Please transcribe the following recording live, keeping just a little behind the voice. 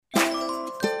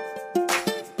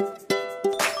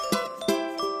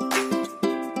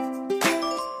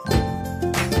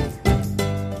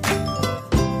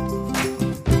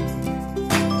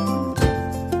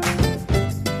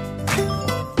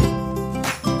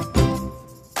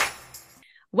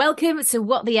Welcome to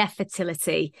What the F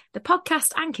Fertility, the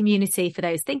podcast and community for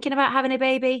those thinking about having a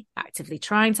baby, actively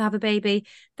trying to have a baby,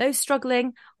 those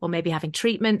struggling, or maybe having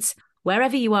treatment.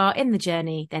 Wherever you are in the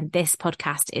journey, then this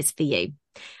podcast is for you.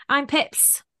 I'm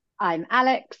Pips. I'm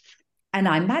Alex. And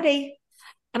I'm Maddy.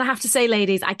 And I have to say,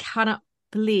 ladies, I cannot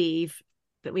believe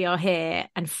that we are here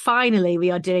and finally we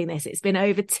are doing this. It's been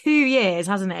over 2 years,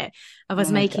 hasn't it, of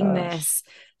us making this,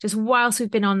 just whilst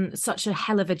we've been on such a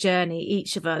hell of a journey,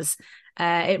 each of us.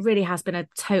 It really has been a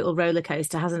total roller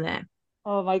coaster, hasn't it?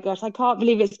 Oh my gosh, I can't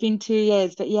believe it's been 2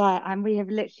 years. But yeah, and we have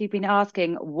literally been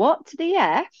asking what the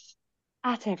F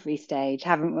at every stage,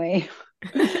 haven't we?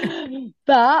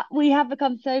 But we have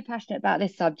become so passionate about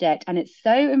this subject, and it's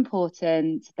so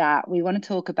important that we want to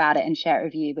talk about it and share it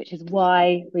with you, which is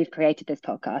why we've created this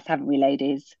podcast, haven't we,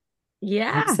 ladies?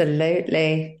 Yeah,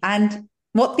 absolutely. And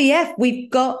what the F,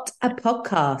 we've got a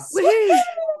podcast.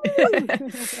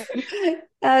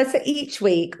 So each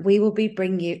week we will be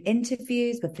bringing you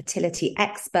interviews with fertility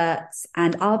experts,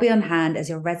 and I'll be on hand as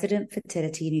your resident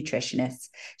fertility nutritionist,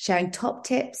 sharing top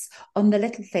tips on the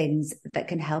little things that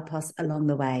can help us along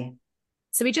the way.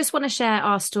 So we just want to share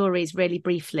our stories really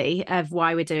briefly of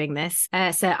why we're doing this.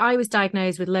 So I was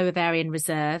diagnosed with low ovarian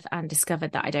reserve and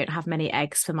discovered that I don't have many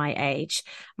eggs for my age.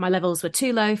 My levels were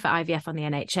too low for IVF on the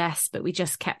NHS, but we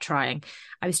just kept trying.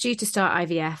 I was due to start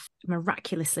IVF.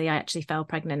 Miraculously, I actually fell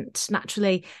pregnant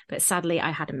naturally, but sadly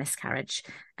I had a miscarriage.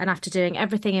 And after doing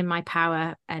everything in my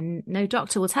power, and no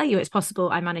doctor will tell you it's possible,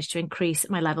 I managed to increase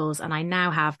my levels, and I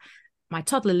now have my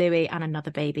toddler Louis and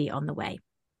another baby on the way.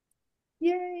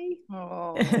 Yay.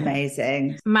 Oh, it's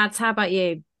amazing. Mads, how about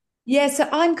you? Yeah, so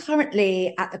I'm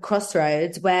currently at the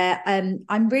crossroads where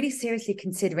I'm really seriously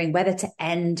considering whether to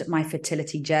end my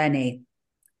fertility journey.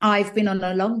 I've been on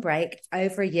a long break,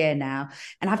 over a year now,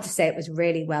 and I have to say it was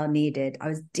really well needed. I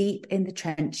was deep in the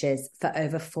trenches for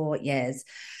over 4 years.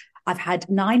 I've had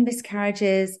 9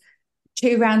 miscarriages,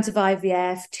 2 rounds of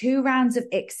IVF, 2 rounds of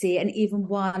ICSI, and even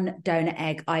 1 donor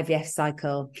egg IVF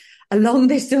cycle. Along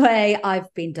this way,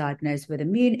 I've been diagnosed with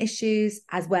immune issues,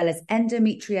 as well as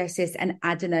endometriosis and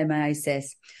adenomyosis.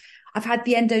 I've had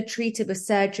the endo treated with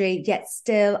surgery, yet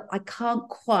still I can't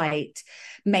quite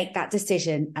make that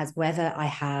decision as whether I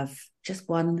have just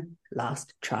one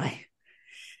last try.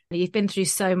 You've been through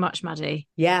so much, Maddy.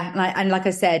 Yeah, and like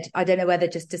I said, I don't know whether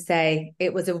just to say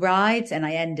it was a ride and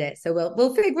I end it. So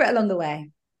we'll figure it along the way.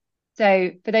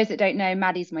 So for those that don't know,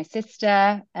 Maddy's my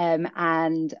sister,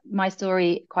 and my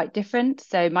story quite different.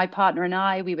 So my partner and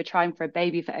I, we were trying for a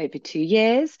baby for over 2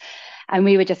 years, and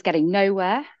we were just getting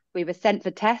nowhere. We were sent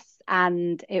for tests,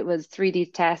 and it was through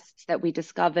these tests that we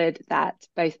discovered that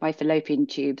both my fallopian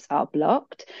tubes are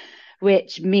blocked,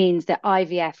 which means that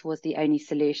IVF was the only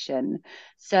solution.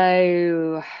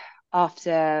 So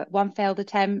after 1 failed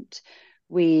attempt,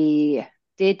 we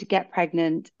did get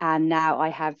pregnant, and now I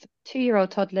have 2-year-old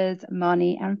toddlers,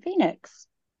 Marnie and Phoenix.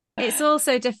 It's all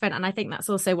so different, and I think that's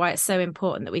also why it's so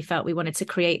important that we felt we wanted to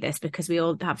create this, because we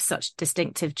all have such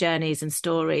distinctive journeys and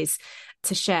stories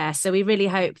to share. So we really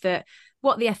hope that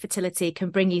What the F Fertility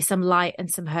can bring you some light and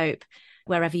some hope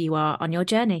wherever you are on your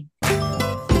journey.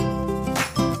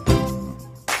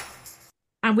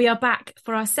 And we are back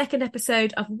for our second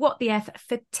episode of What the F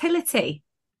Fertility.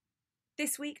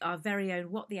 This week, our very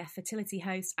own What the F Fertility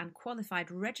host and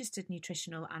qualified registered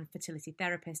nutritional and fertility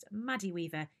therapist, Maddy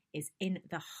Weaver, is in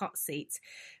the hot seat.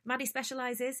 Maddy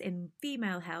specialises in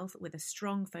female health with a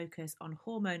strong focus on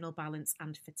hormonal balance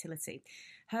and fertility.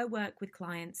 Her work with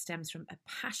clients stems from a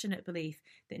passionate belief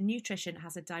that nutrition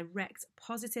has a direct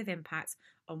positive impact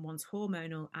on one's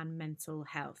hormonal and mental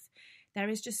health. There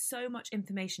is just so much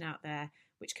information out there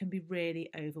which can be really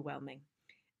overwhelming.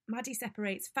 Maddy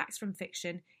separates facts from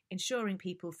fiction, ensuring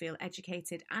people feel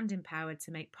educated and empowered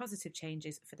to make positive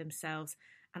changes for themselves.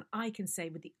 And I can say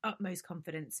with the utmost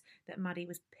confidence that Maddy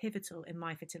was pivotal in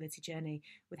my fertility journey,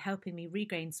 with helping me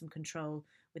regain some control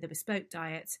with a bespoke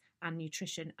diet and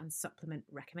nutrition and supplement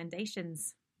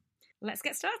recommendations. Let's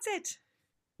get started.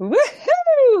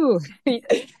 Woohoo!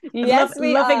 Yes,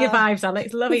 loving your vibes,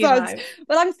 Alex. Loving your vibes.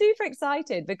 Well, I'm super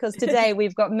excited because today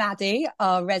we've got Maddy,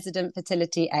 our resident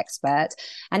fertility expert.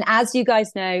 And as you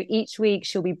guys know, each week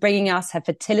she'll be bringing us her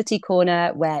fertility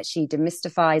corner, where she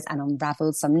demystifies and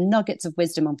unravels some nuggets of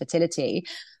wisdom on fertility.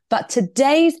 But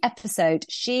today's episode,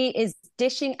 she is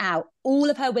dishing out all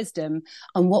of her wisdom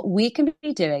on what we can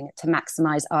be doing to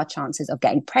maximize our chances of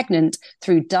getting pregnant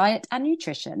through diet and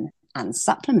nutrition and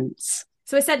supplements.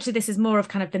 So essentially, this is more of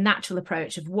kind of the natural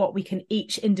approach of what we can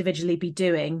each individually be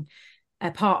doing,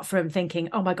 apart from thinking,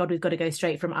 oh my God, we've got to go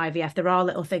straight from IVF. There are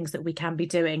little things that we can be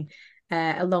doing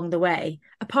along the way,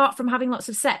 apart from having lots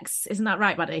of sex. Isn't that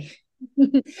right, Maddy?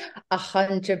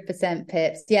 100%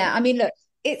 Pips. Yeah, I mean, look,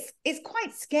 it's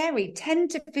quite scary. 10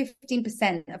 to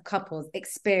 15% of couples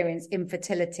experience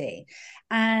infertility.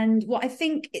 And what I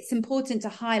think it's important to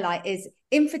highlight is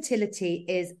infertility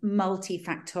is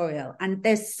multifactorial, and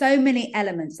there's so many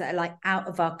elements that are like out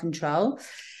of our control.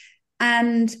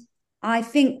 And I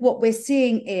think what we're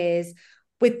seeing is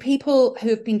with people who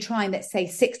have been trying, let's say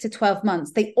 6 to 12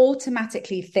 months, they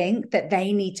automatically think that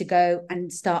they need to go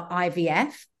and start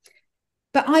IVF.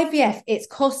 But IVF, it's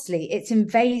costly, it's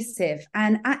invasive,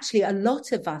 and actually a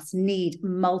lot of us need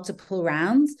multiple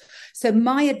rounds. So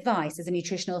my advice as a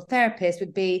nutritional therapist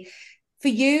would be for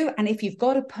you, and if you've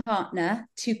got a partner,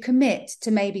 to commit to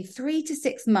maybe 3 to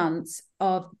 6 months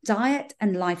of diet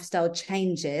and lifestyle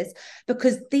changes,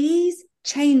 because these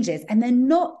changes, and they're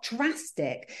not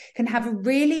drastic, can have a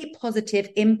really positive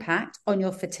impact on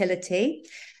your fertility.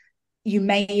 You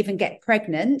may even get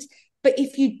pregnant. But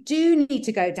if you do need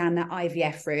to go down that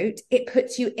IVF route, it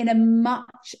puts you in a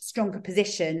much stronger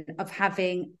position of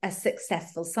having a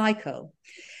successful cycle.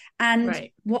 And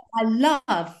what I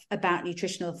love about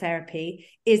nutritional therapy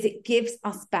is it gives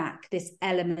us back this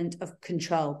element of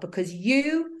control, because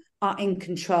you are in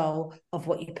control of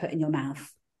what you put in your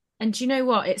mouth. And do you know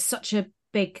what? It's such a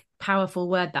big, powerful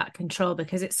word, that control,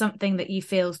 because it's something that you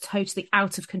feel totally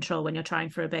out of control when you're trying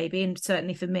for a baby. And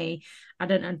certainly for me,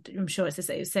 I'm sure it's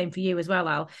the same for you as well,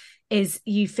 Al, is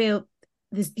you feel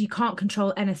you can't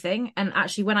control anything. And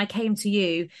actually, when I came to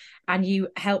you and you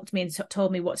helped me and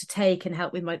told me what to take and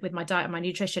helped with my diet and my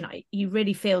nutrition, you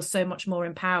really feel so much more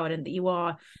empowered, and that you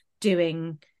are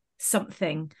doing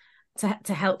something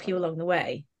to help you along the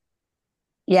way.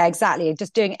 Yeah, exactly.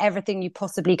 Just doing everything you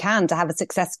possibly can to have a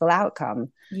successful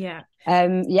outcome. Yeah.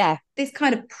 This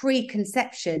kind of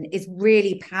preconception is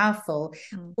really powerful.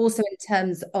 Also in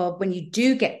terms of when you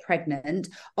do get pregnant,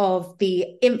 of the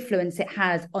influence it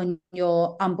has on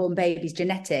your unborn baby's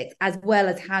genetics, as well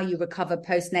as how you recover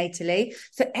postnatally.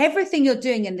 So everything you're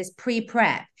doing in this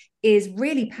pre-prep is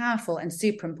really powerful and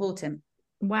super important.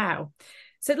 Wow.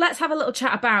 So let's have a little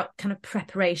chat about kind of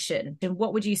preparation. And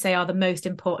what would you say are the most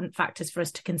important factors for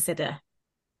us to consider?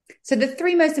 So the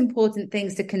 3 most important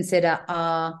things to consider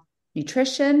are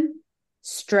nutrition,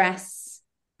 stress,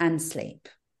 and sleep.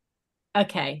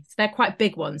 Okay, so they're quite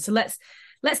big ones. So let's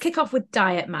kick off with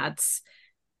diet, Mads.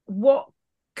 What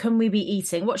can we be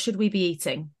eating? What should we be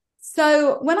eating?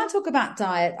 So when I talk about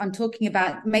diet, I'm talking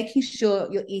about making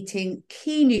sure you're eating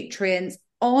key nutrients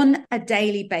on a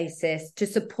daily basis to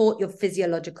support your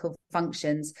physiological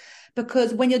functions.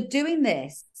 Because when you're doing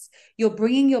this, you're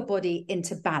bringing your body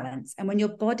into balance. And when your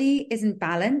body is in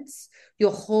balance,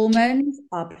 your hormones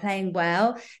are playing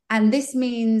well. And this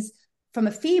means from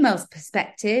a female's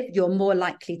perspective, you're more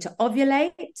likely to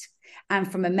ovulate.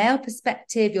 And from a male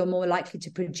perspective, you're more likely to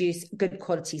produce good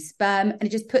quality sperm. And it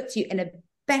just puts you in a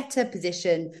better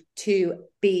position to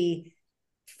be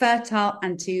fertile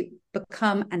and to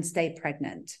become and stay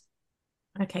pregnant.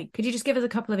 Okay. Could you just give us a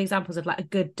couple of examples of like a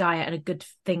good diet and a good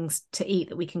things to eat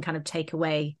that we can kind of take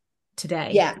away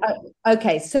today? Yeah.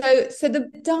 Okay. So the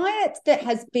diet that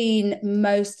has been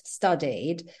most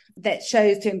studied that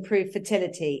shows to improve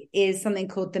fertility is something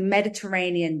called the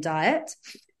Mediterranean diet.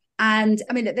 And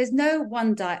I mean, there's no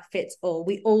one diet fits all.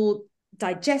 We all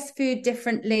digest food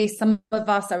differently. Some of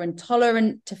us are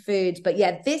intolerant to food, but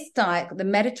yeah, this diet, the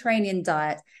Mediterranean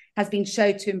diet, has been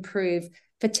shown to improve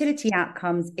fertility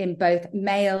outcomes in both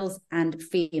males and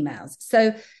females.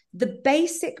 So the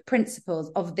basic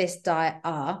principles of this diet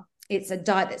are: it's a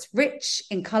diet that's rich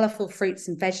in colorful fruits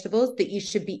and vegetables that you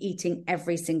should be eating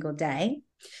every single day.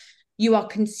 You are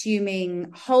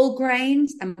consuming whole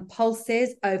grains and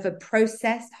pulses over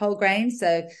processed whole grains.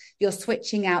 So you're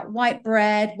switching out white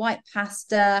bread, white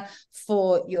pasta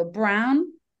for your brown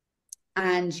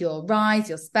and your rye,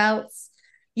 your spelts.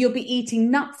 You'll be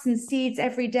eating nuts and seeds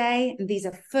every day. And these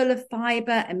are full of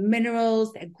fiber and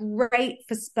minerals. They're great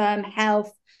for sperm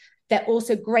health. They're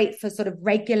also great for sort of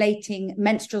regulating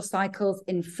menstrual cycles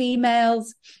in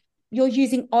females. You're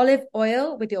using olive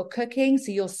oil with your cooking.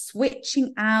 So you're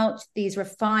switching out these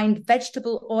refined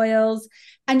vegetable oils,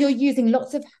 and you're using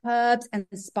lots of herbs and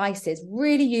spices,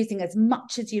 really using as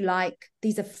much as you like.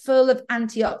 These are full of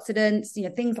antioxidants,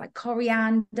 things like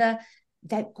coriander.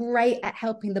 They're great at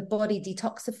helping the body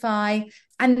detoxify.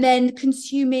 And then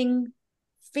consuming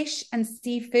fish and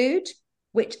seafood,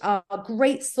 which are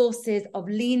great sources of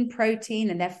lean protein,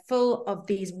 and they're full of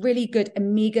these really good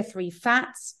omega-3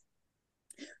 fats.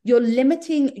 You're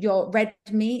limiting your red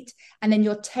meat, and then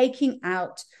you're taking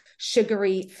out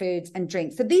sugary foods and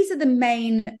drinks. So these are the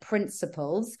main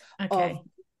principles of the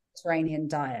Mediterranean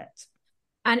diet.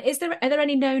 And are there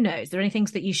any no-nos? Are there any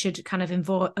things that you should kind of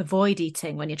avoid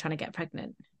eating when you're trying to get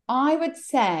pregnant? I would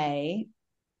say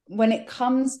when it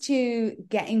comes to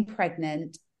getting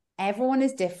pregnant, everyone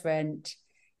is different.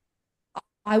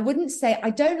 I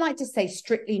don't like to say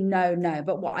strictly no,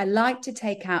 but what I like to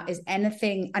take out is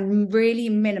anything and really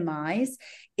minimize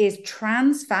is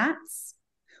trans fats,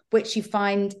 which you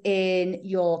find in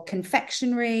your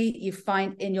confectionery, you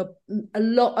find in a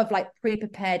lot of like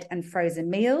pre-prepared and frozen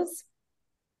meals.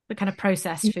 The kind of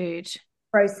processed food.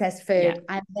 Yeah.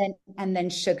 and then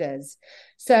sugars.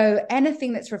 So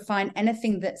anything that's refined,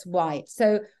 anything that's white.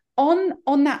 So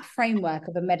on that framework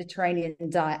of a Mediterranean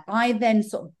diet, I then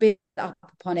sort of build up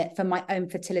upon it for my own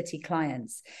fertility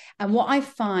clients. And what I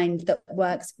find that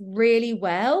works really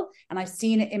well, and I've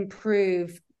seen it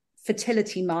improve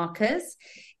fertility markers,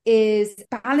 is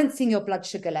balancing your blood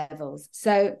sugar levels.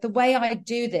 So the way I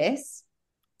do this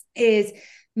is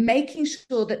making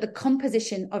sure that the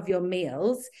composition of your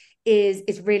meals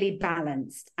is really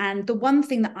balanced. And the one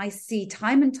thing that I see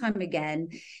time and time again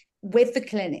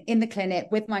in the clinic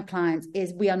with my clients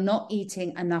is we are not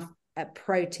eating enough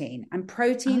protein, and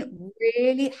protein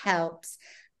really helps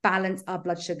balance our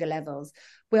blood sugar levels.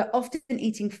 We're often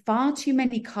eating far too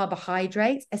many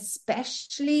carbohydrates,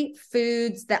 especially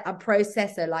foods that are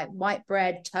processed, so like white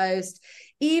bread, toast,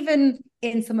 even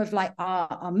in some of like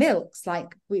our milks.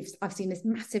 Like I've seen this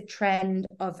massive trend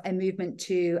of a movement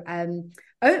to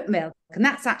oat milk, and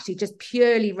that's actually just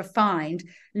purely refined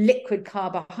liquid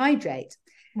carbohydrate.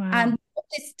 Wow. And what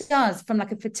this does from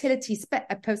like a fertility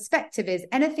perspective is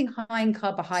anything high in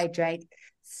carbohydrate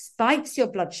spikes your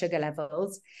blood sugar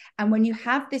levels. And when you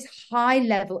have this high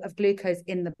level of glucose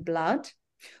in the blood,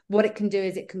 what it can do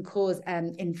is it can cause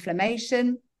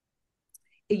inflammation.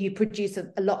 You produce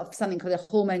a lot of something called a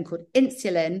hormone called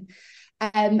insulin.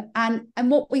 And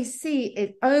what we see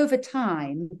is over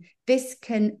time, this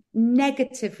can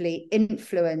negatively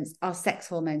influence our sex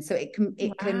hormones. So it can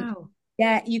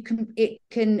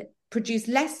produce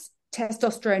less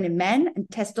testosterone in men, and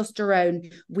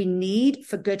testosterone we need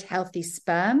for good, healthy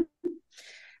sperm.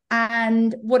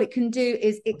 And what it can do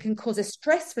is it can cause a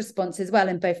stress response as well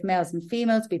in both males and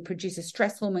females. We produce a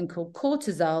stress hormone called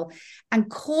cortisol, and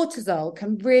cortisol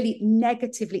can really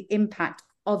negatively impact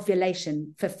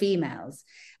ovulation for females.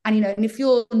 And, and if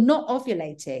you're not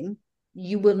ovulating,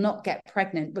 you will not get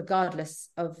pregnant regardless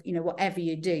of, whatever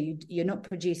you do. You're not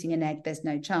producing an egg, there's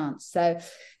no chance. So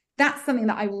that's something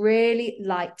that I really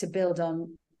like to build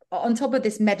on top of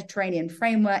this Mediterranean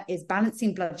framework, is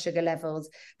balancing blood sugar levels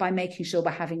by making sure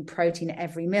we're having protein at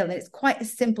every meal. And it's quite a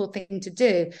simple thing to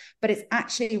do, but it's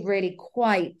actually really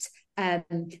quite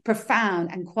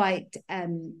profound and quite,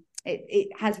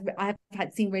 I've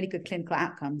seen really good clinical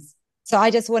outcomes. So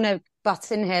I just want to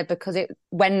butt in here because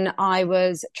when I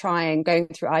was going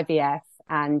through IVF,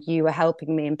 and you were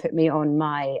helping me and put me on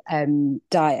my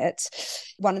diet,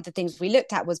 one of the things we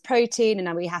looked at was protein, and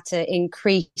then we had to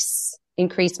increase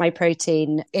my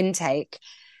protein intake.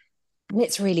 And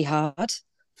it's really hard.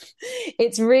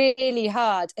 It's really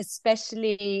hard,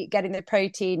 especially getting the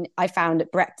protein I found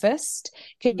at breakfast.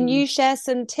 Can you share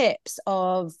some tips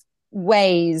of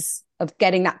ways of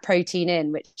getting that protein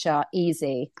in, which are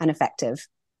easy and effective?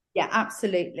 Yeah,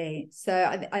 absolutely. So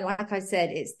I like I said,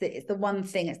 it's the one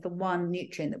thing, it's the one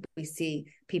nutrient that we see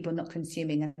people not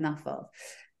consuming enough of.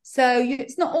 So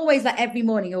it's not always like every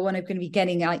morning you're going to be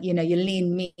getting like, your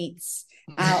lean meats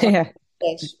out of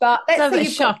fish. But let's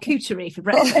say charcuterie for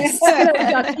breakfast.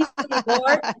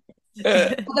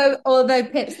 although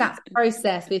Pips, that's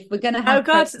processed. If we're going to have, oh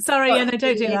God, sorry, no,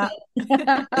 don't do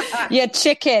that. Yeah,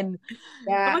 chicken.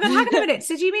 Yeah. Oh my God, hang on a minute.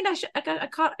 So do you mean I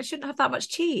shouldn't have that much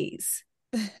cheese?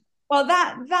 Well,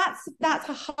 that's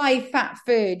a high fat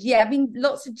food. Yeah, I mean,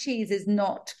 lots of cheese is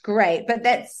not great, but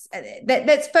let's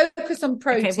focus on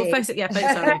protein. Okay, well,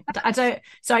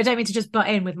 sorry. I don't mean to just butt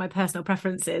in with my personal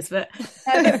preferences, but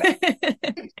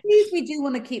cheese we do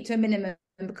want to keep to a minimum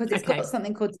because it's got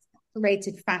something called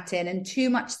saturated fat in, and too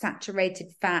much saturated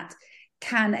fat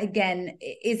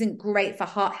isn't great for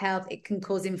heart health. It can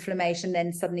cause inflammation.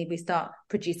 Then suddenly we start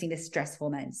producing this stress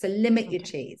hormone. So limit your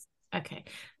cheese. Okay.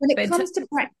 When it comes to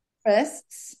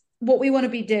breakfasts, what we want to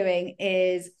be doing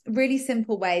is really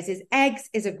simple ways. Eggs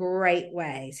is a great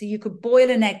way. So you could boil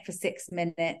an egg for 6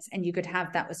 minutes and you could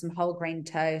have that with some whole grain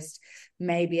toast,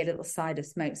 maybe a little side of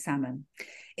smoked salmon.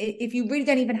 If you really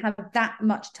don't even have that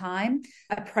much time,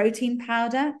 a protein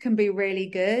powder can be really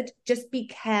good. Just be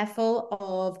careful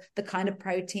of the kind of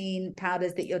protein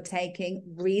powders that you're taking.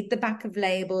 Read the back of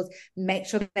labels. Make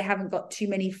sure they haven't got too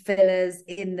many fillers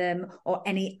in them or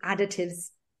any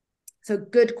additives. So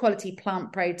good quality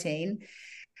plant protein.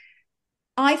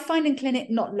 I find in clinic,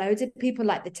 not loads of people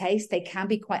like the taste. They can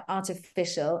be quite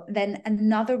artificial. Then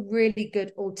another really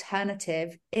good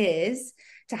alternative is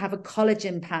to have a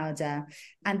collagen powder.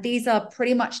 And these are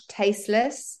pretty much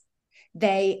tasteless.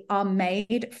 They are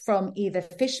made from either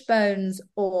fish bones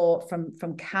or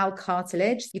from cow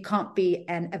cartilage. You can't be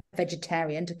a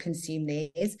vegetarian to consume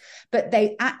these, but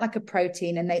they act like a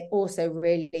protein, and they also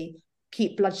really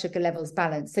keep blood sugar levels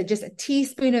balanced. So just a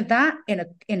teaspoon of that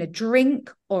in a drink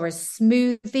or a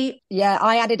smoothie. Yeah,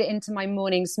 I added it into my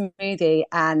morning smoothie,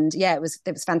 and yeah, it was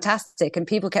fantastic. And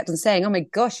people kept on saying, "Oh my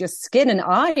gosh, your skin and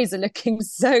eyes are looking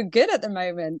so good at the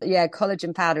moment." Yeah,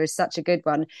 collagen powder is such a good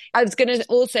one. I was going to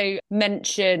also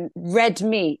mention red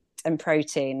meat and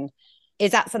protein.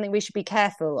 Is that something we should be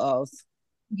careful of?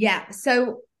 Yeah.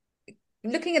 So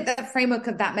looking at the framework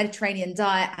of that Mediterranean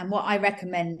diet, and what I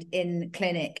recommend in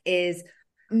clinic is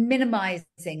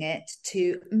minimizing it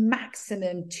to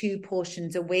maximum 2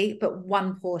 portions a week, but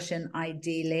 1 portion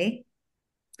ideally.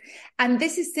 And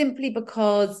this is simply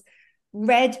because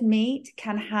red meat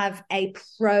can have a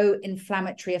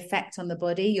pro-inflammatory effect on the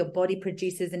body. Your body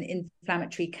produces an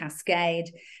inflammatory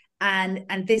cascade. And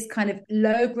this kind of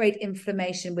low-grade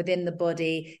inflammation within the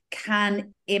body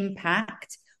can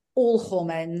impact all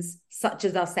hormones, such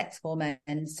as our sex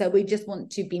hormones. So we just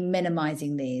want to be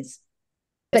minimizing these.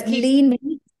 But lean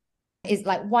meat is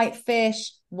like white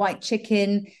fish, white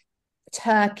chicken,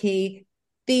 turkey.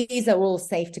 These are all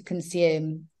safe to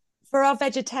consume. For our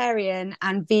vegetarian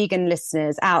and vegan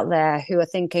listeners out there who are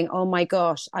thinking, oh my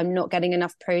gosh, I'm not getting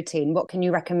enough protein, what can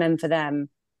you recommend for them?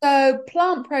 So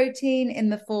plant protein in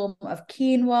the form of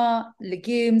quinoa,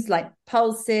 legumes like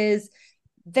pulses,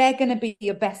 they're going to be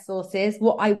your best sources.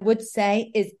 What I would say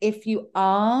is, if you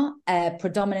are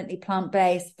predominantly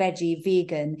plant-based, veggie,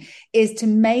 vegan, is to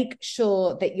make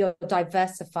sure that you're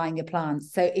diversifying your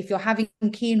plants. So if you're having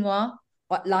quinoa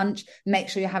at lunch, make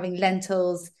sure you're having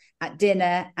lentils at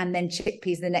dinner, and then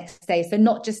chickpeas the next day. So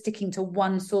not just sticking to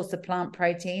one source of plant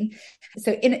protein.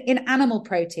 So in animal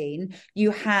protein,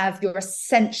 you have your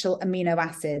essential amino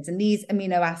acids, and these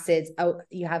amino acids,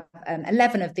 you have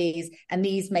 11 of these, and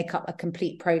these make up a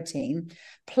complete protein.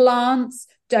 Plants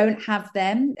don't have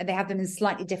them, and they have them in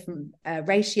slightly different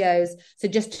ratios. So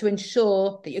just to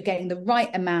ensure that you're getting the right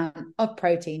amount of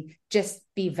protein, just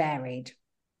be varied.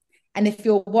 And if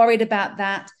you're worried about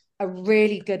that, a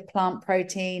really good plant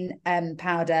protein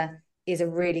powder is a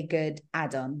really good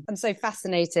add-on. I'm so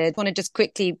fascinated. I want to just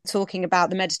quickly talking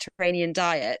about the Mediterranean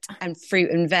diet and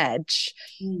fruit and veg.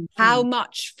 Mm-hmm. How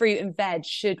much fruit and veg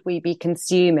should we be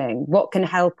consuming? What can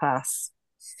help us?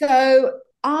 So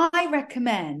I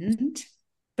recommend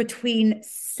between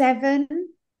 7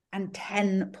 and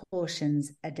 10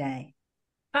 portions a day.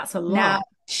 That's a lot.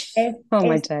 Now,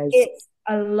 my days. It's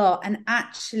a lot. And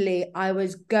actually, I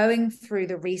was going through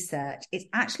the research. It's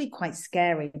actually quite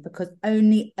scary, because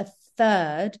only a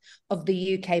third of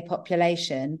the UK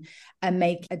population are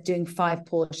doing 5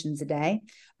 portions a day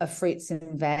of fruits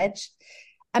and veg.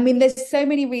 I mean, there's so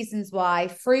many reasons why.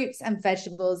 Fruits and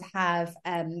vegetables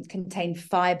contain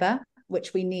fiber,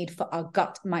 which we need for our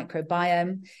gut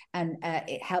microbiome, and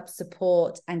it helps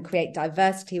support and create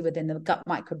diversity within the gut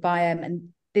microbiome. And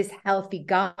this healthy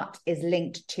gut is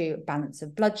linked to balance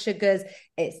of blood sugars.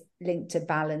 It's linked to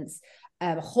balance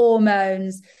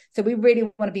hormones. So we really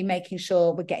want to be making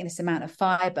sure we're getting this amount of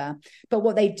fiber. But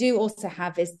what they do also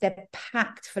have is they're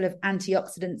packed full of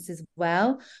antioxidants as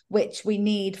well, which we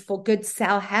need for good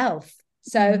cell health.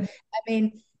 So, I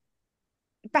mean,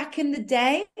 back in the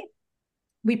day,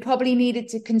 we probably needed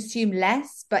to consume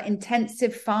less, but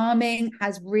intensive farming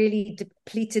has really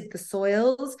depleted the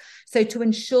soils. So to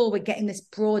ensure we're getting this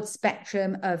broad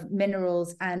spectrum of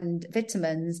minerals and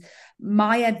vitamins,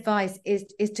 my advice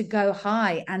is to go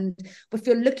high. And if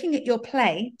you're looking at your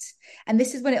plate, and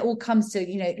this is when it all comes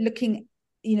to, looking,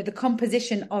 the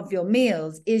composition of your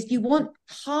meals, is you want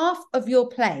half of your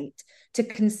plate to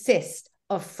consist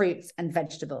of fruits and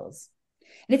vegetables.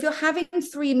 And if you're having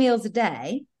 3 meals a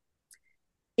day,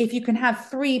 if you can have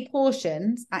 3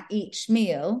 portions at each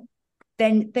meal,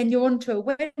 then you're onto a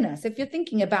winner. So if you're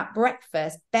thinking about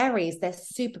breakfast, berries, they're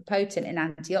super potent in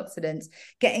antioxidants.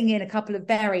 Getting in a couple of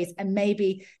berries and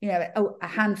maybe, a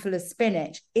handful of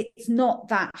spinach, it's not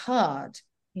that hard.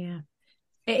 Yeah,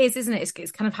 it is, isn't it?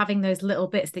 It's kind of having those little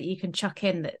bits that you can chuck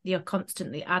in, that you're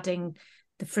constantly adding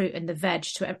the fruit and the veg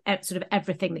to sort of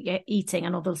everything that you're eating,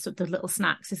 and all those sort of little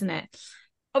snacks, isn't it?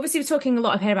 Obviously, we're talking a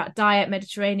lot here about diet,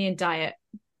 Mediterranean diet.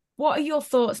 What are your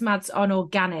thoughts, Mads, on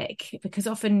organic? Because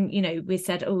often, we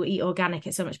said, eat organic,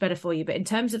 it's so much better for you. But in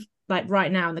terms of like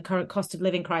right now in the current cost of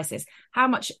living crisis, how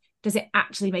much does it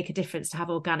actually make a difference to have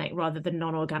organic rather than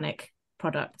non-organic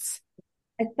products?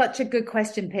 It's such a good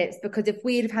question, Pips, because if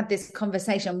we'd have had this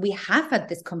conversation, we have had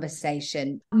this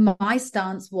conversation. My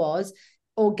stance was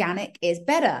organic is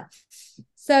better.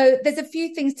 So there's a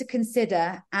few things to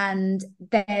consider. And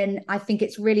then I think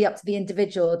it's really up to the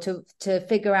individual to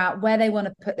figure out where they want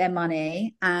to put their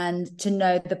money and to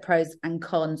know the pros and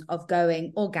cons of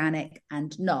going organic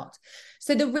and not.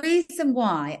 So the reason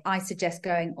why I suggest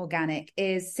going organic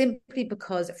is simply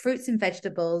because fruits and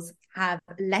vegetables have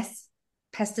less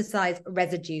pesticide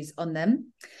residues on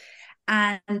them.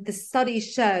 And the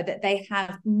studies show that they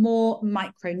have more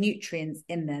micronutrients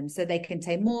in them. So they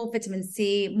contain more vitamin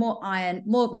C, more iron,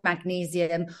 more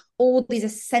magnesium, all these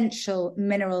essential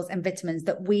minerals and vitamins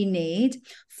that we need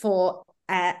for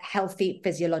a healthy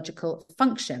physiological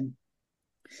function.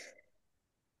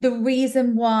 The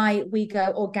reason why we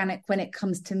go organic when it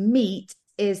comes to meat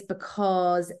is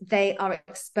because they are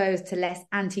exposed to less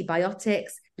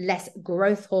antibiotics, less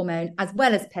growth hormone, as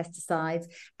well as pesticides.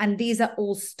 And these are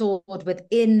all stored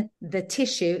within the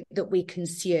tissue that we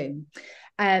consume.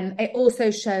 It also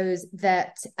shows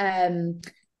that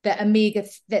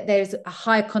that there's a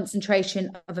higher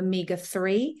concentration of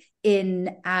omega-3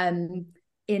 in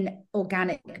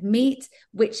organic meat,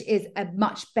 which is a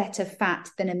much better fat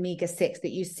than omega-6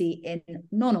 that you see in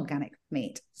non-organic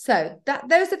meat. So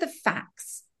those are the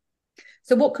facts.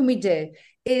 So what can we do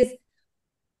is,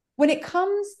 when it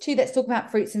comes to, let's talk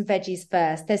about fruits and veggies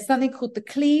first, there's something called the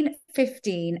Clean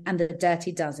 15 and the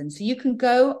Dirty Dozen. So you can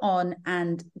go on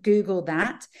and Google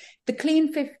that. The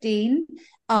Clean 15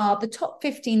 are the top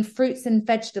 15 fruits and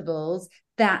vegetables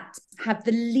that have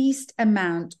the least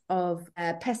amount of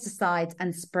pesticides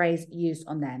and sprays used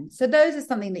on them. So those are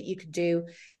something that you could do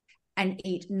and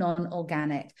eat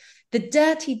non-organic. The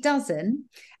Dirty Dozen,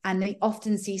 and they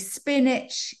often see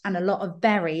spinach and a lot of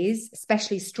berries,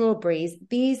 especially strawberries.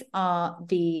 These are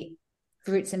the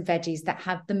fruits and veggies that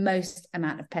have the most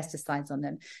amount of pesticides on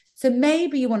them. So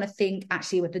maybe you want to think,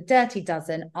 actually, with the Dirty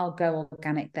Dozen, I'll go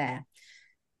organic there.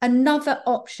 Another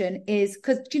option is,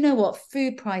 because do you know what?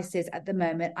 Food prices at the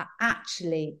moment are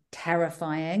actually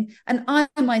terrifying. And I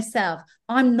myself,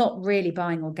 I'm not really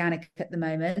buying organic at the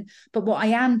moment. But what I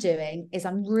am doing is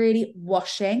I'm really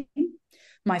washing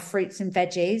my fruits and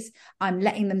veggies. I'm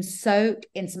letting them soak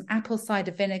in some apple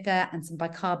cider vinegar and some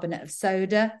bicarbonate of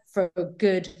soda for a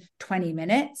good 20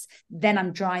 minutes. Then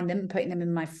I'm drying them and putting them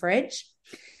in my fridge.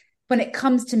 When it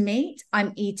comes to meat,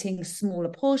 I'm eating smaller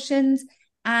portions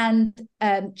and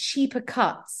cheaper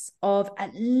cuts of at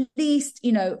least,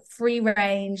 free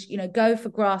range, go for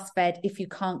grass-fed if you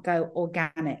can't go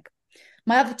organic.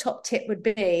 My other top tip would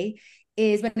be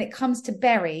is when it comes to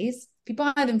berries, if you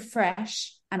buy them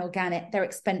fresh and organic, they're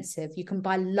expensive. You can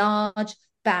buy large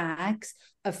bags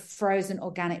of frozen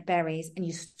organic berries and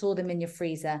you store them in your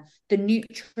freezer. The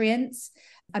nutrients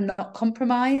are not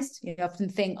compromised. You often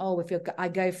think, if I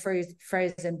go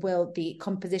frozen, will the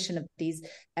composition of these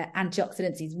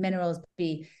antioxidants, these minerals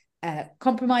be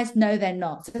compromised? No, they're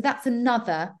not. So that's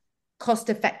another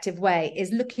cost-effective way,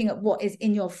 is looking at what is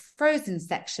in your frozen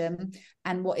section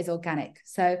and what is organic.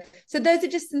 So those are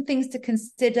just some things to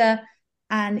consider.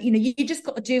 And you just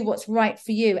got to do what's right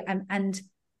for you and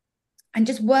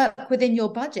just work within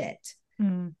your budget.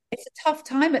 It's a tough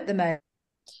time at the moment.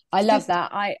 I love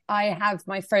that. I have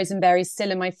my frozen berries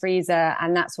still in my freezer,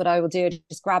 and that's what I will do.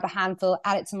 Just grab a handful,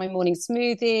 add it to my morning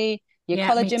smoothie, your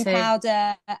collagen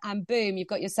powder, and boom, you've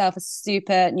got yourself a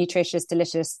super nutritious,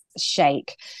 delicious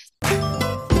shake.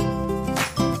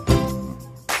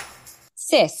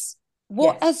 Sis,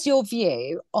 what is your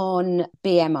view on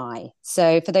BMI?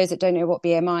 So for those that don't know what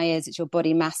BMI is, it's your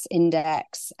body mass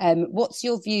index. What's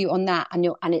your view on that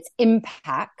and its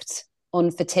impact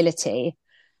on fertility?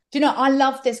 Do you know, I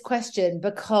love this question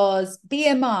because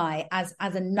BMI as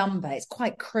a number, it's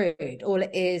quite crude. All it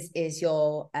is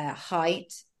your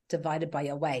height divided by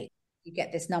your weight. You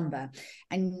get this number.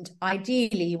 And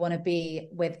ideally, you want to be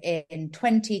within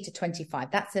 20 to 25.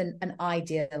 That's an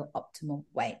ideal optimal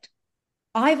weight.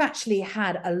 I've actually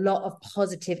had a lot of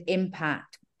positive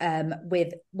impact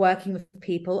with working with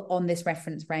people on this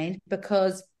reference range,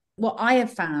 because what I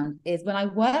have found is when I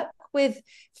work with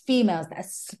females that are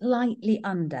slightly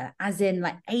under, as in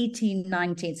like 18,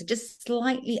 19, so just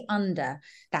slightly under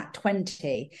that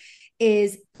 20,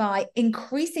 is by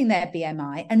increasing their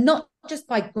BMI, and not just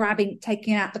by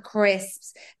taking out the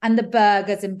crisps and the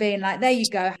burgers and being like, there you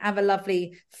go, have a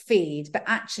lovely feed, but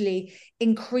actually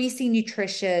increasing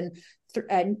nutrition,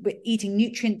 eating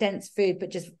nutrient-dense food,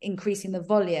 but just increasing the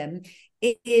volume,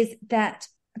 it is that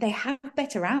they have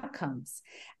better outcomes.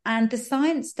 And the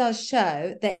science does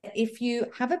show that if you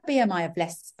have a BMI of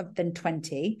less than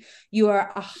 20, you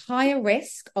are a higher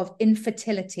risk of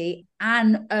infertility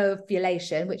and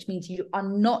ovulation, which means you are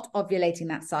not ovulating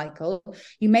that cycle.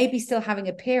 You may be still having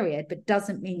a period, but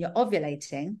doesn't mean you're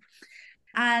ovulating.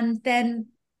 And then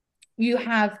you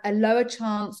have a lower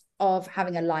chance of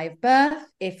having a live birth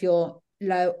if you're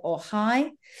low or high.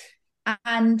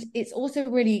 And it's also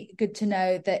really good to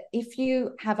know that if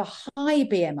you have a high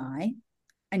BMI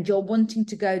and you're wanting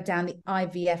to go down the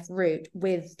IVF route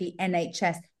with the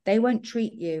NHS, they won't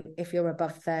treat you if you're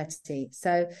above 30.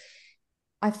 So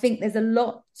I think there's a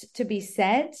lot to be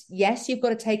said. Yes, you've got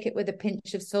to take it with a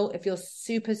pinch of salt. If you're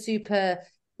super, super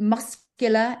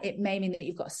muscular, it may mean that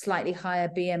you've got a slightly higher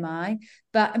BMI.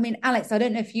 But I mean, Alex, I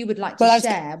don't know if you would like to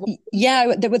share.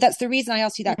 Yeah, that's the reason I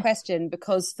asked you that question,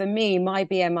 because for me, my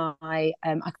BMI,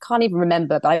 I can't even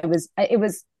remember, but I think it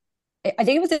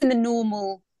was in the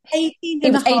normal. 18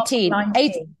 it was 18.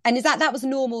 And that was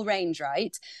normal range,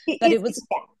 right? It was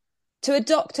to a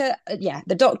doctor,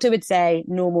 the doctor would say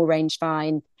normal range,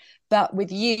 fine. But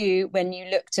with you, when you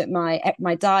looked at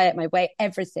my diet, my weight,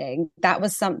 everything, that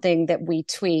was something that we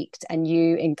tweaked, and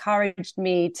you encouraged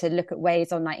me to look at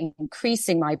ways on like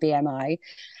increasing my BMI.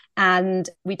 And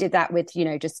we did that with,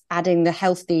 just adding the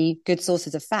healthy, good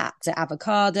sources of fat, so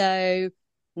avocado,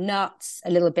 nuts,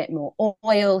 a little bit more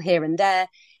oil here and there.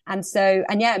 And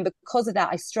because of that,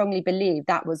 I strongly believe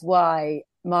that was why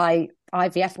my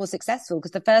IVF was successful,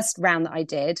 because the first round that I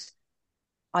did,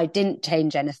 I didn't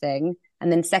change anything.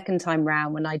 And then second time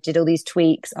round, when I did all these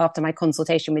tweaks after my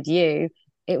consultation with you,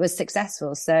 it was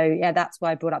successful. So yeah, that's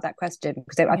why I brought up that question,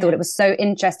 because I thought it was so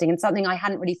interesting and something I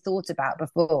hadn't really thought about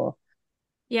before.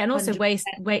 Yeah, and also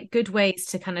good ways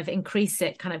to kind of increase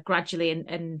it kind of gradually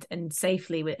and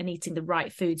safely, and eating the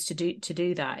right foods to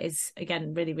do that is,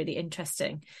 again, really, really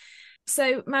interesting.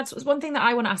 So Mads, one thing that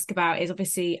I want to ask about is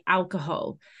obviously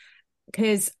alcohol,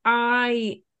 because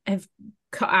I have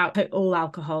cut out all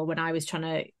alcohol when I was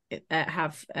trying to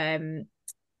have a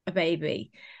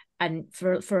baby, and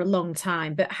for a long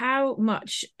time. But how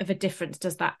much of a difference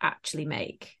does that actually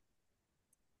make?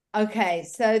 Okay,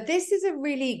 so this is a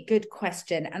really good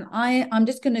question, and I'm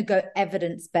just going to go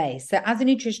evidence-based. So as a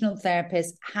nutritional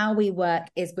therapist, how we work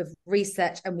is with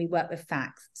research, and we work with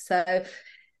facts. So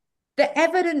the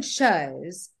evidence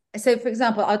shows, so for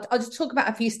example, I'll just talk about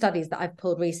a few studies that I've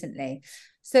pulled recently.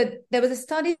 So there was a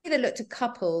study that looked at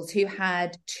couples who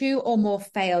had 2 or more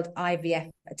failed IVF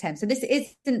attempts. So this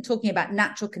isn't talking about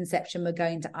natural conception, we're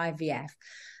going to IVF.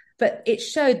 But it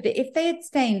showed that if they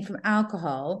abstained from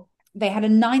alcohol, they had a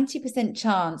 90%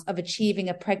 chance of achieving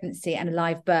a pregnancy and a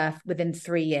live birth within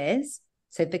 3 years.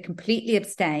 So they completely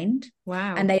abstained.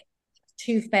 Wow. And they had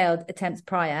 2 failed attempts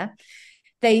prior.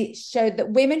 They showed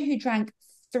that women who drank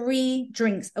 3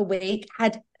 drinks a week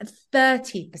had a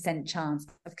 30% chance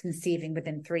of conceiving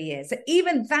within 3 years. So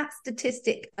even that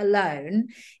statistic alone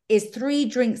is 3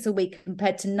 drinks a week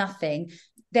compared to nothing.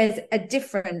 There's a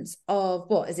difference of,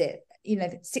 60%.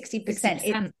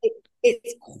 60%.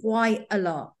 It's quite a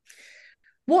lot.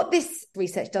 What this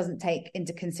research doesn't take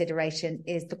into consideration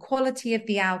is the quality of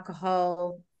the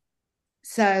alcohol.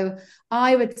 So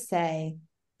I would say,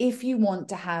 if you want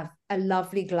to have a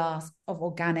lovely glass of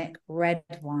organic red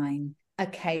wine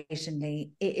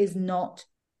occasionally, it is not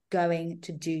going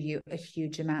to do you a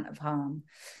huge amount of harm.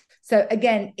 So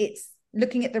again, it's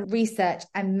looking at the research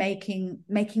and making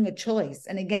a choice.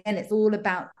 And again, it's all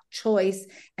about choice,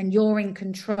 and you're in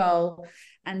control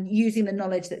and using the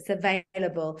knowledge that's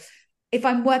available. If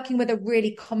I'm working with a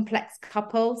really complex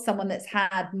couple, someone that's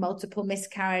had multiple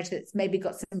miscarriage, that's maybe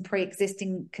got some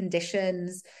pre-existing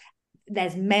conditions,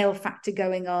 there's male factor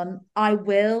going on, I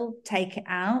will take it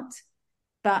out.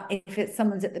 But if it's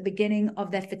someone's at the beginning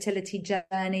of their fertility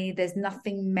journey, there's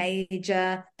nothing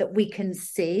major that we can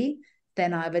see,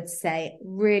 then I would say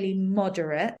really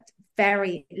moderate,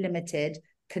 very limited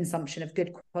consumption of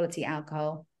good quality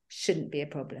alcohol shouldn't be a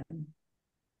problem.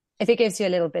 If it gives you a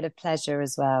little bit of pleasure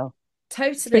as well.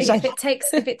 Totally. If it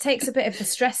takes a bit of the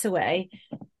stress away,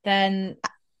 then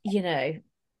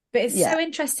but it's so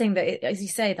interesting that as you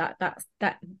say, that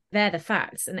they're the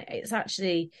facts, and it's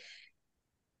actually,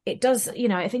 it does,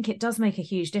 I think it does make a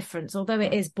huge difference, although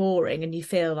it is boring and you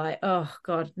feel like, oh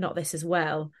God, not this as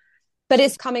well. But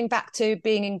it's coming back to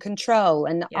being in control.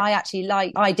 And I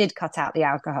did cut out the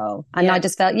alcohol, and I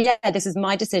just felt, this is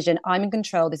my decision. I'm in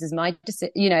control. This is my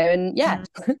decision,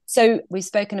 So we've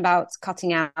spoken about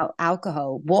cutting out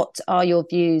alcohol. What are your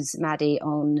views, Maddy,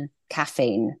 on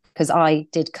caffeine? Because I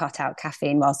did cut out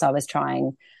caffeine whilst I was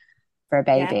trying for a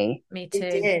baby. Yeah, me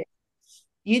too.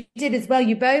 You did as well.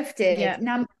 You both did. Yeah.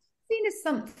 Now, caffeine is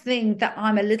something that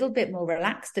I'm a little bit more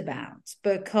relaxed about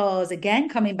because, again,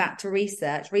 coming back to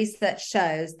research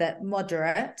shows that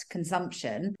moderate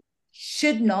consumption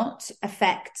should not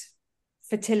affect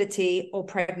fertility or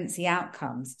pregnancy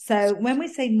outcomes. So when we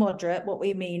say moderate, what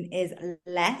we mean is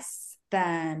less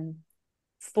than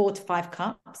 4 to 5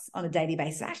 cups on a daily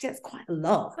basis. Actually, that's quite a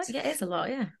lot. Yeah, it's a lot,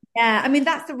 yeah. Yeah, I mean,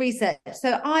 that's the research.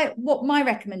 So what my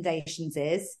recommendations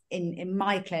is in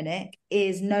my clinic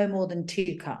is no more than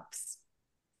 2 cups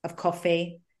of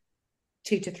coffee,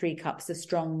 2 to 3 cups of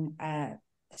strong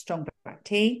black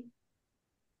tea.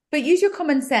 But use your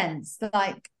common sense.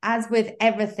 Like, as with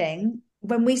everything,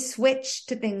 when we switch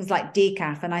to things like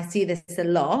decaf, and I see this a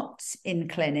lot in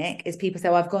clinic, is people say,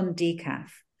 "Oh, I've gone decaf."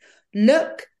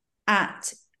 Look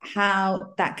at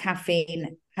how that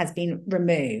caffeine has been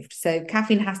removed. So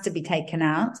caffeine has to be taken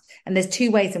out, and there's 2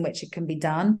 ways in which it can be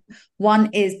done. One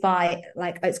is by,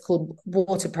 like, it's called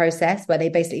water process, where they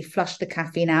basically flush the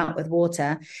caffeine out with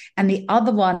water, and the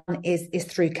other one is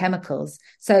through chemicals.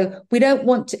 So we don't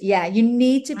want to, you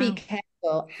need to be careful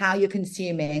how you're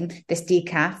consuming this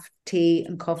decaf tea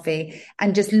and coffee,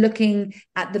 and just looking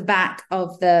at the back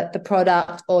of the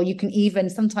product, or you can even,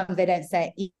 sometimes they don't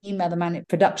say, email the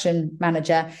production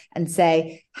manager and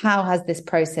say, how has this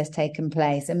process taken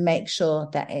place, and make sure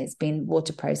that it's been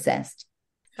water processed.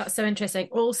 That's so interesting.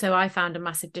 Also, I found a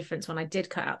massive difference when I did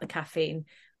cut out the caffeine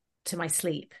to my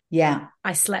sleep. Yeah,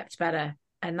 I slept better,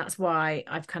 and that's why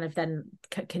I've kind of then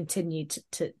continued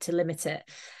to limit it.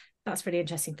 That's really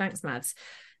interesting. Thanks, Mads.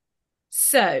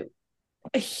 So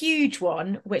a huge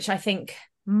one, which I think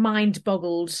mind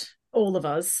boggled all of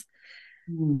us,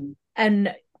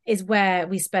 and is where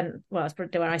we spent, well, it's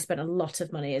where I spent a lot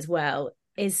of money as well,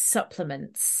 is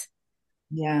supplements.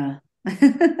 Yeah.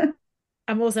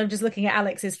 I'm just looking at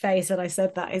Alex's face when I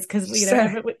said that, is because we've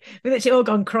literally all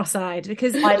gone cross-eyed,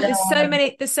 because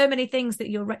there's so many things that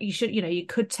you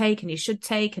could take and you should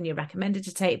take and you're recommended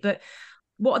to take, but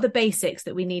what are the basics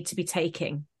that we need to be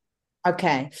taking?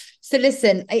 Okay. So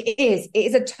listen, it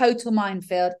is a total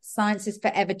minefield. Science is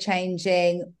forever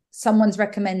changing. Someone's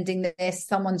recommending this,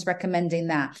 someone's recommending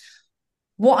that.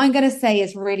 What I'm going to say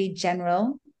is really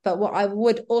general, but what I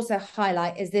would also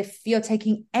highlight is, if you're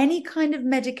taking any kind of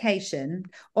medication,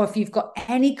 or if you've got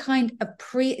any kind of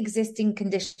pre-existing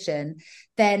condition,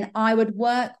 then I would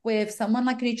work with someone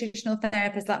like a nutritional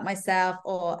therapist like myself,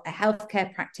 or a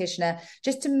healthcare practitioner,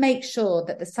 just to make sure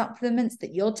that the supplements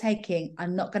that you're taking are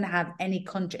not going to have any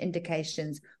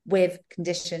contraindications with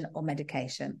condition or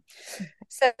medication.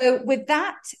 So with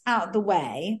that out of the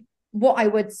way, what I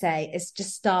would say is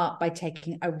just start by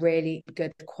taking a really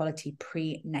good quality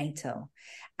prenatal.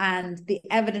 And the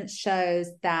evidence shows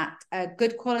that a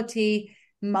good quality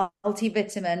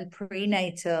multivitamin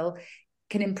prenatal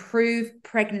can improve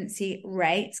pregnancy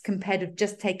rates compared with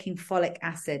just taking folic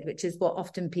acid, which is what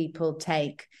often people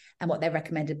take and what they're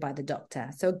recommended by the doctor.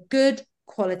 So good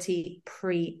quality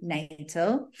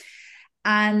prenatal.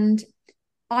 And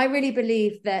I really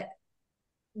believe that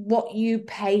what you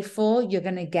pay for, you're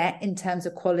going to get in terms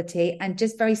of quality. And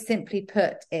just very simply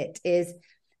put, it is,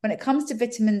 when it comes to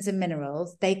vitamins and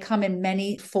minerals, they come in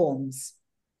many forms.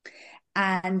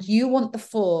 And you want the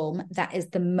form that is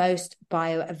the most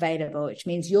bioavailable, which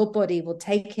means your body will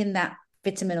take in that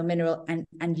vitamin or mineral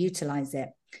and utilize it.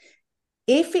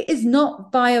 If it is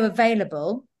not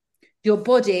bioavailable, your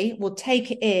body will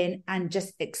take it in and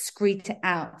just excrete it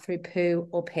out through poo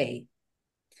or pee.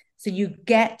 So you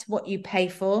get what you pay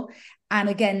for. And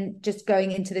again, just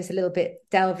going into this a little bit,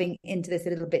 delving into this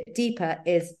a little bit deeper,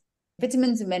 is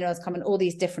vitamins and minerals come in all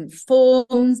these different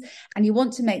forms. And you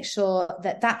want to make sure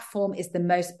that that form is the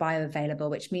most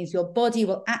bioavailable, which means your body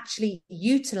will actually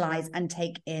utilize and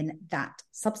take in that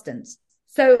substance.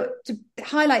 So to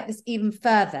highlight this even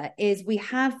further, is we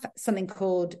have something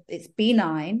called, it's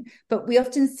B9, but we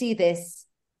often see this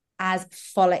as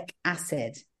folic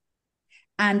acid.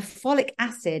 And folic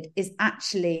acid is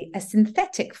actually a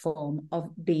synthetic form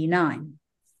of B9.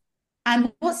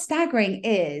 And what's staggering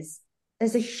is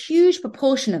there's a huge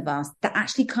proportion of us that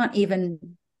actually can't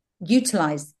even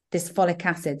utilize this folic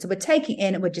acid. So we're taking it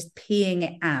in and we're just peeing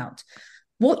it out.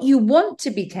 What you want to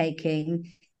be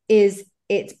taking is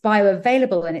its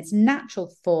bioavailable in its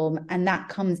natural form, and that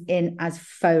comes in as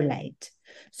folate.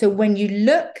 So when you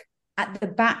look at the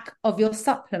back of your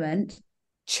supplement,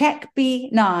 check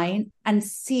B9 and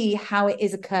see how it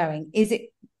is occurring. Is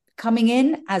it coming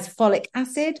in as folic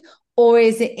acid, or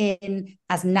is it in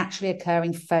as naturally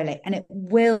occurring folate? And it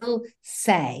will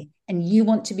say, and you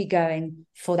want to be going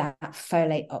for that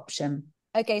folate option.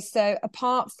 Okay, so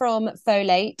apart from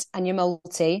folate and your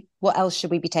multi, what else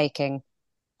should we be taking?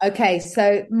 Okay,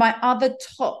 so my other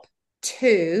top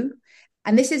 2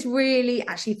 And this is really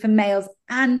actually for males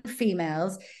and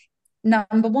females.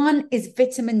 Number one is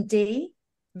vitamin D.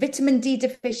 Vitamin D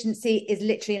deficiency is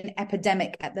literally an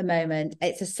epidemic at the moment.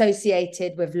 It's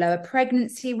associated with lower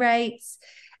pregnancy rates,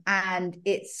 and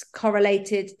it's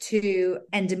correlated to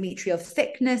endometrial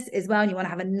thickness as well. And you want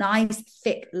to have a nice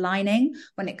thick lining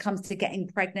when it comes to getting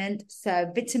pregnant.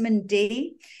 So vitamin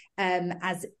D, and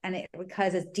it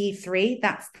occurs as D3.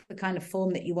 That's the kind of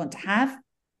form that you want to have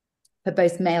for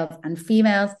both males and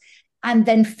females. And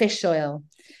then fish oil.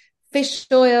 Fish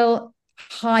oil,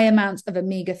 high amounts of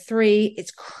omega-3.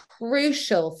 It's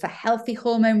crucial for healthy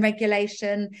hormone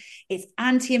regulation. It's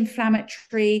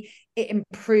anti-inflammatory. It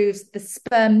improves the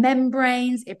sperm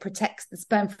membranes. It protects the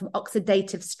sperm from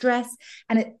oxidative stress.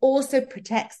 And it also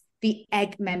protects the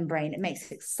egg membrane. It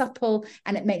makes it supple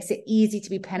and it makes it easy to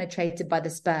be penetrated by the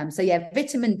sperm. So yeah,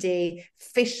 vitamin D,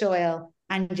 fish oil,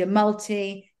 and your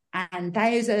multi. And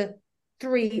those are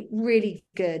 3 really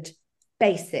good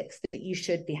basics that you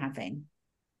should be having.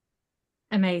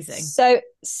 Amazing.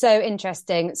 So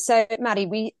interesting. So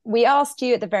Maddy, we asked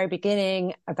you at the very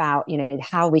beginning about,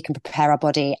 how we can prepare our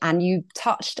body, and you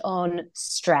touched on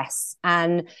stress.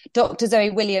 And Dr. Zoe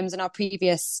Williams in our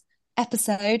previous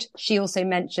episode, she also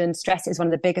mentioned stress is one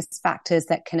of the biggest factors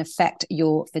that can affect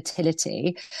your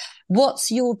fertility. What's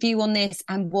your view on this,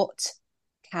 and what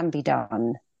can be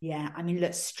done? Yeah, I mean,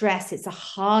 look, stress, it's a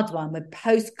hard one. We're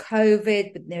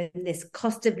post-COVID, with this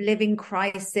cost of living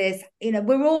crisis.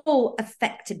 We're all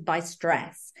affected by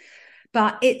stress.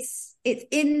 But it's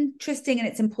interesting and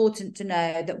it's important to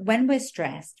know that when we're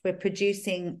stressed, we're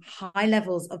producing high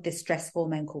levels of this stress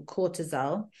hormone called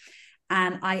cortisol.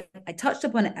 And I touched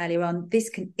upon it earlier on.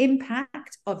 This can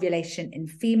impact ovulation in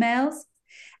females,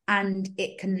 and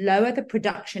it can lower the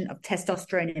production of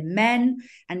testosterone in men,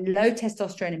 and low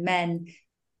testosterone in men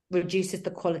reduces the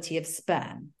quality of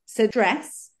sperm. So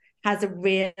stress has a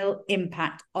real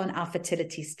impact on our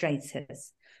fertility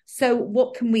status. So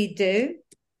what can we do?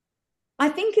 I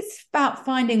think it's about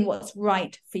finding what's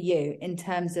right for you in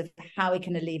terms of how we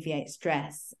can alleviate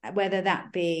stress, whether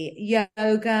that be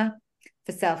yoga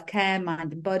for self-care,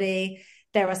 mind and body.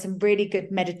 There are some really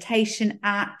good meditation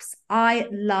apps. I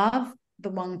love the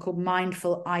one called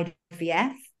Mindful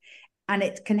IVF, and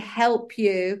it can help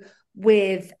you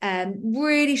with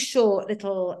really short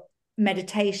little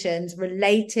meditations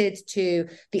related to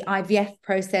the IVF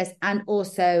process and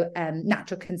also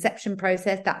natural conception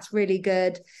process. That's really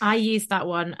good. I used that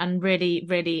one and really,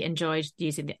 really enjoyed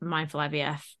using the mindful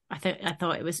IVF. I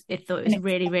thought it was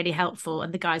really, really helpful,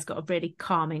 and the guy's got a really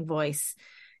calming voice.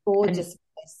 Gorgeous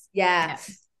voice. Yeah.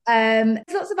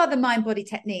 There's lots of other mind body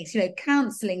techniques,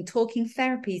 counseling, talking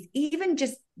therapies, even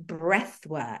just breath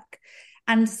work,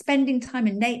 and spending time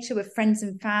in nature with friends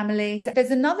and family.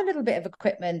 There's another little bit of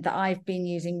equipment that I've been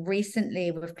using recently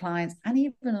with clients and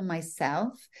even on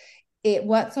myself. It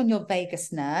works on your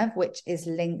vagus nerve, which is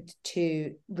linked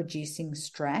to reducing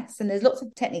stress. And there's lots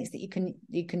of techniques that you can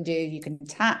do. You can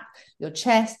tap your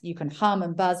chest, you can hum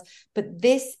and buzz, but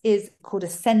this is called a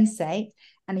sensate,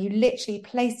 and you literally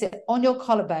place it on your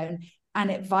collarbone and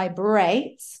it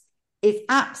vibrates. It's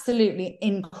absolutely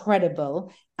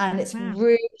incredible. And it's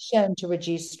really shown to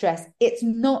reduce stress. It's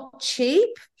not cheap,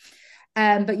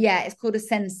 but yeah, it's called a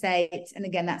sensate. And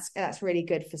again, that's really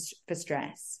good for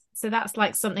stress. So that's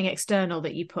like something external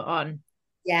that you put on.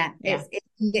 Yeah. It's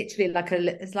literally like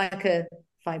a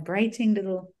vibrating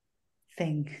little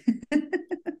thing.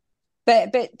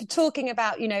 But talking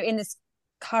about, in this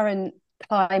current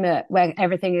climate where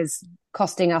everything is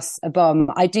costing us a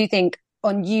bomb, I do think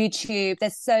on YouTube,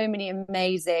 there's so many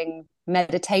amazing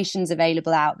meditations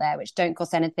available out there which don't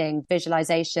cost anything.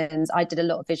 Visualizations. I did a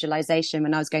lot of visualization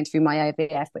when I was going through my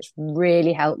IVF, which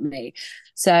really helped me.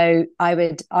 So I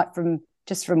would, from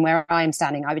where I'm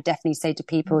standing, I would definitely say to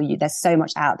people, there's so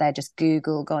much out there. Just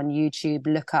Google, go on YouTube,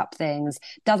 look up things.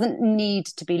 Doesn't need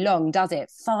to be long, does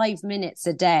it? 5 minutes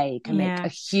a day can make a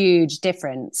huge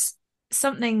difference.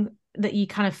 Something that you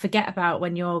kind of forget about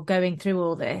when you're going through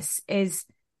all this is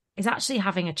actually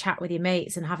having a chat with your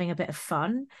mates and having a bit of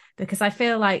fun, because I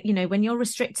feel like, when you're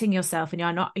restricting yourself and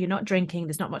you're not drinking,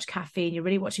 there's not much caffeine, you're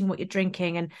really watching what you're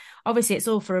drinking, and obviously it's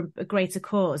all for a greater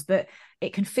cause, but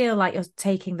it can feel like you're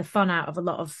taking the fun out of a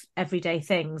lot of everyday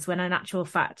things, when in actual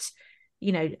fact,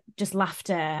 just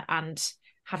laughter and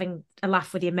having a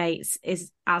laugh with your mates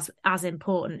is as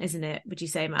important, isn't it? Would you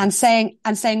say, Matt? And saying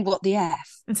what the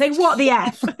F? And saying what the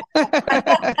F?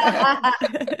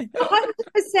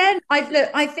 100%.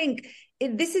 I think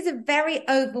this is a very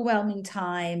overwhelming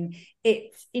time.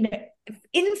 It's,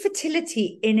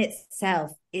 infertility in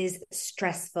itself is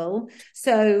stressful.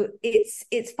 So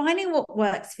it's finding what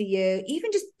works for you,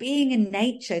 even just being in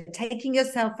nature, taking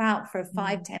yourself out for a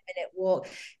 5-10 minute walk,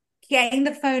 getting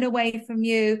the phone away from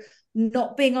you,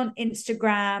 not being on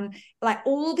Instagram. Like,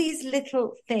 all these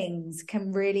little things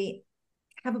can really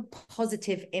have a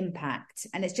positive impact.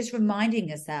 And it's just reminding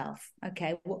yourself,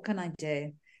 okay, what can I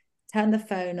do? Turn the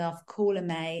phone off, call a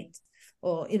mate,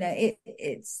 or,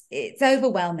 it's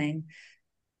overwhelming.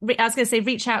 I was going to say,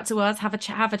 reach out to us, have a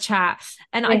chat.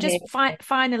 And I just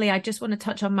finally, I just want to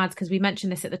touch on Mads, because we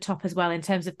mentioned this at the top as well, in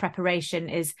terms of preparation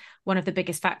is one of the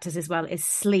biggest factors as well, is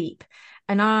sleep.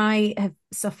 And I have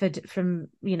suffered from,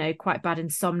 quite bad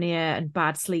insomnia and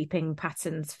bad sleeping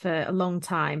patterns for a long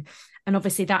time. And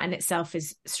obviously that in itself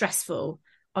is stressful,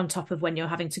 on top of when you're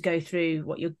having to go through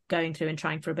what you're going through and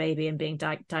trying for a baby and being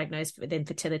diagnosed with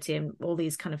infertility and all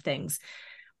these kind of things.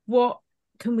 What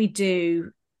can we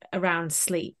do around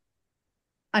sleep?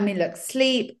 I mean, look,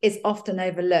 sleep is often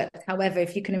overlooked. However,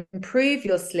 if you can improve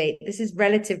your sleep, this is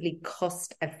relatively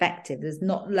cost effective. There's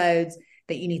not loads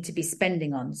that you need to be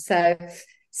spending on. So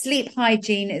sleep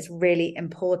hygiene is really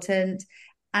important.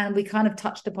 And we kind of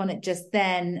touched upon it just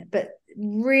then, but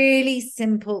really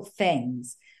simple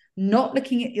things. Not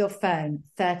looking at your phone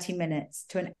 30 minutes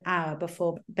to an hour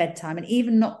before bedtime, and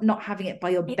even not having it by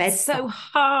your bedside. It's so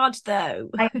hard, though.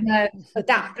 I know, but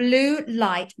that blue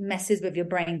light messes with your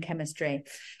brain chemistry.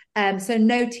 So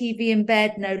no TV in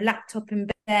bed, no laptop in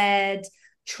bed,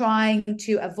 trying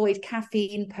to avoid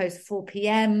caffeine post 4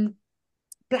 p.m,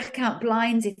 blackout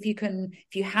blinds if you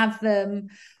have them,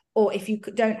 or if you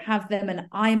don't have them, an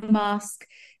eye mask.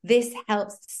 This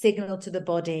helps signal to the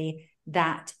body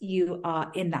that you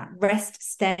are in that rest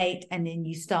state, and then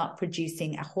you start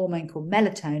producing a hormone called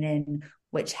melatonin,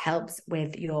 which helps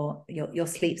with your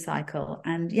sleep cycle.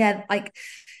 And like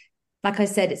I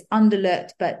said, it's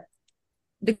underlooked, but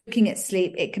looking at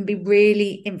sleep, it can be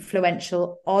really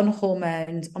influential on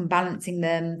hormones, on balancing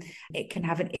them. It can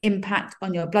have an impact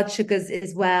on your blood sugars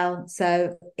as well.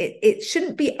 So it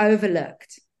shouldn't be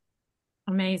overlooked.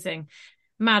 Amazing.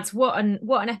 Mads, what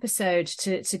an episode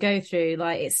to go through.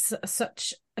 Like, it's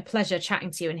such a pleasure chatting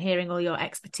to you and hearing all your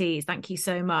expertise. Thank you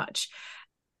so much.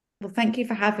 Well, thank you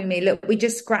for having me. Look, we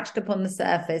just scratched upon the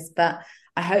surface, but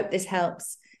I hope this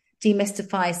helps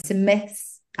demystify some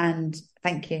myths, and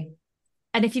thank you.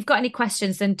 And if you've got any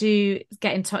questions, then do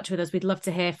get in touch with us. We'd love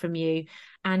to hear from you.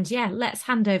 And let's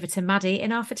hand over to Maddy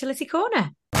in our Fertility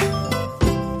Corner.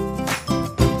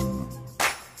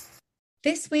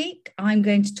 This week, I'm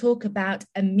going to talk about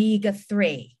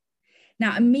omega-3.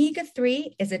 Now,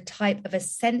 omega-3 is a type of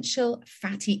essential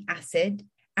fatty acid,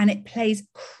 and it plays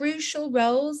crucial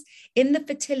roles in the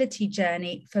fertility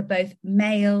journey for both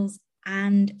males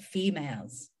and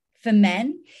females. For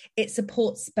men, it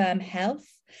supports sperm health,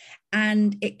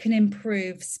 and it can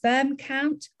improve sperm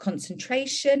count,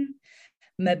 concentration,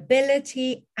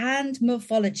 mobility, and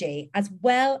morphology, as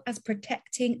well as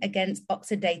protecting against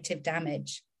oxidative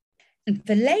damage. And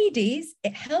for ladies,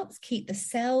 it helps keep the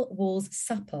cell walls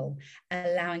supple,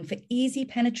 allowing for easy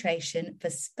penetration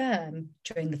for sperm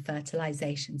during the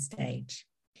fertilization stage.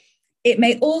 It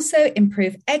may also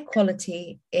improve egg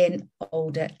quality in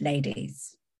older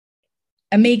ladies.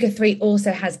 Omega-3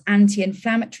 also has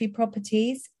anti-inflammatory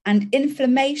properties, and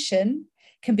inflammation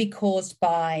can be caused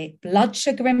by blood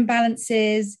sugar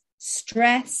imbalances,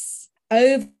 stress,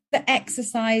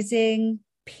 over-exercising,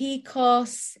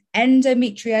 PCOS,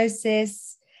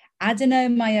 endometriosis,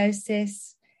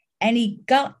 adenomyosis, any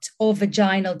gut or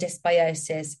vaginal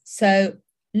dysbiosis. So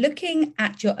looking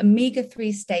at your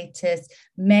omega-3 status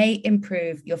may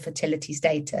improve your fertility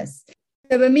status.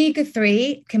 So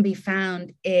omega-3 can be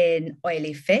found in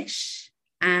oily fish,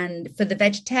 and for the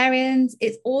vegetarians,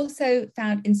 it's also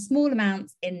found in small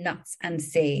amounts in nuts and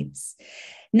seeds.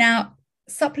 Now,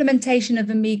 supplementation of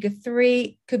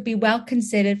omega-3 could be well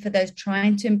considered for those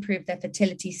trying to improve their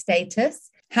fertility status.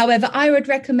 However, I would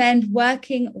recommend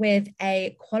working with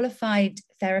a qualified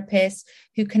therapist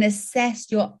who can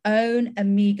assess your own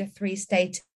omega-3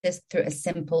 status through a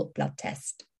simple blood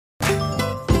test.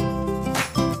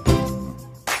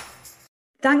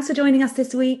 Thanks for joining us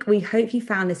this week. We hope you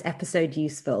found this episode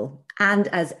useful. And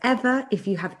as ever, if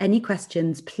you have any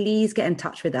questions, please get in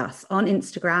touch with us on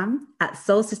Instagram at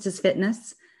Soul Sisters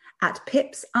Fitness, at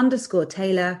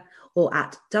Pips_Taylor, or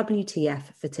at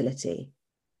WTF Fertility.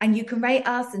 And you can rate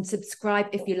us and subscribe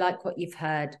if you like what you've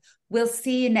heard. We'll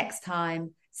see you next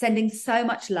time. Sending so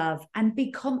much love, and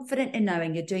be confident in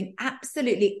knowing you're doing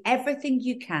absolutely everything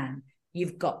you can.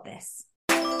 You've got this.